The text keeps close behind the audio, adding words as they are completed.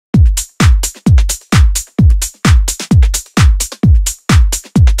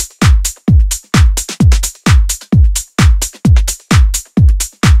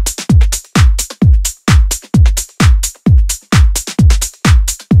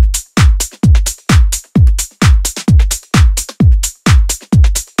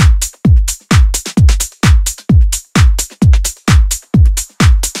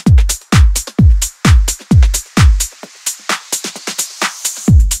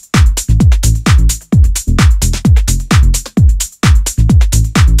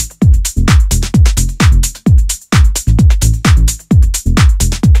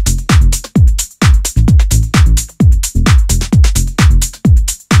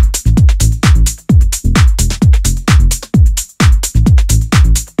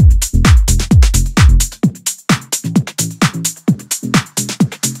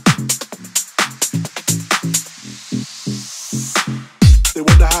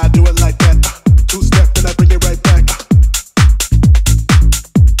how I do it like that. Two step, then I bring it right back.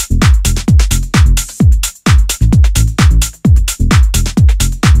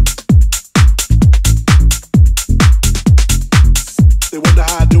 They wonder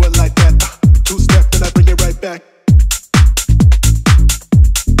how I do it like that. Two step, then I bring it right back.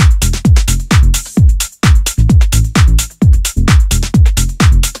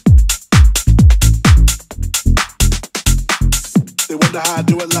 They wonder how I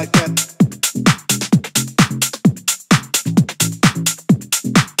do it like that.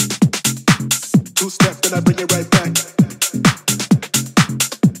 Two step, then I bring it right back.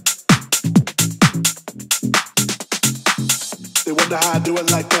 They wonder how I do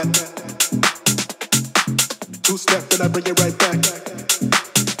it like that. Two step, then I bring it right back.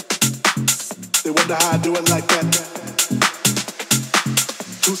 They wonder how I do it like that.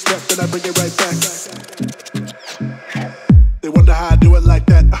 Two step, then I bring it right back. They wonder how I do it like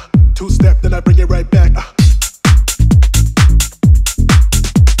that. Two step, then I bring it right back.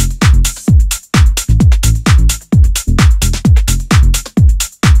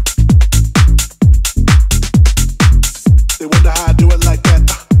 They wonder how I do it like that.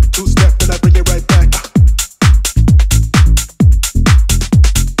 Two step, then I bring it right back.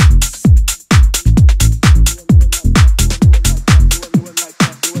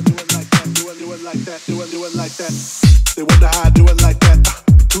 Do it like that. They wonder how I do it like that.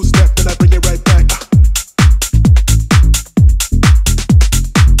 Two step, then I bring it right back.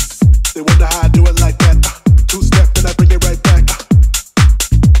 They wonder how I do it like that. Two step, then I bring it right back.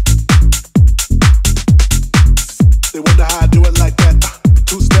 They wonder how I do it like that.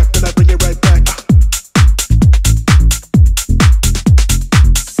 Two step, then I bring it right back.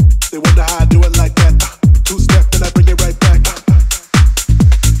 They wonder how I do it like that. Two step, then I bring it right back.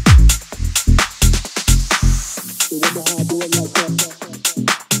 They wonder how I do it like that.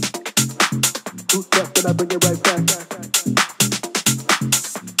 Two step, then I bring it right back.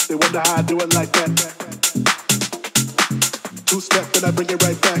 They wonder how I do it like that. Two step, then I bring it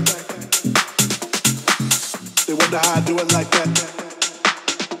right back. They wonder how I do it like that.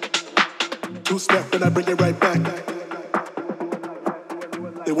 Two step, then I bring it right back.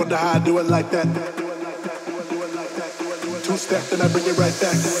 They wonder how I do it like that. Two step, then I bring it right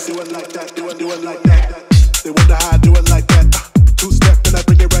back. Do it like that. Do it like that. They wonder how I do it like that.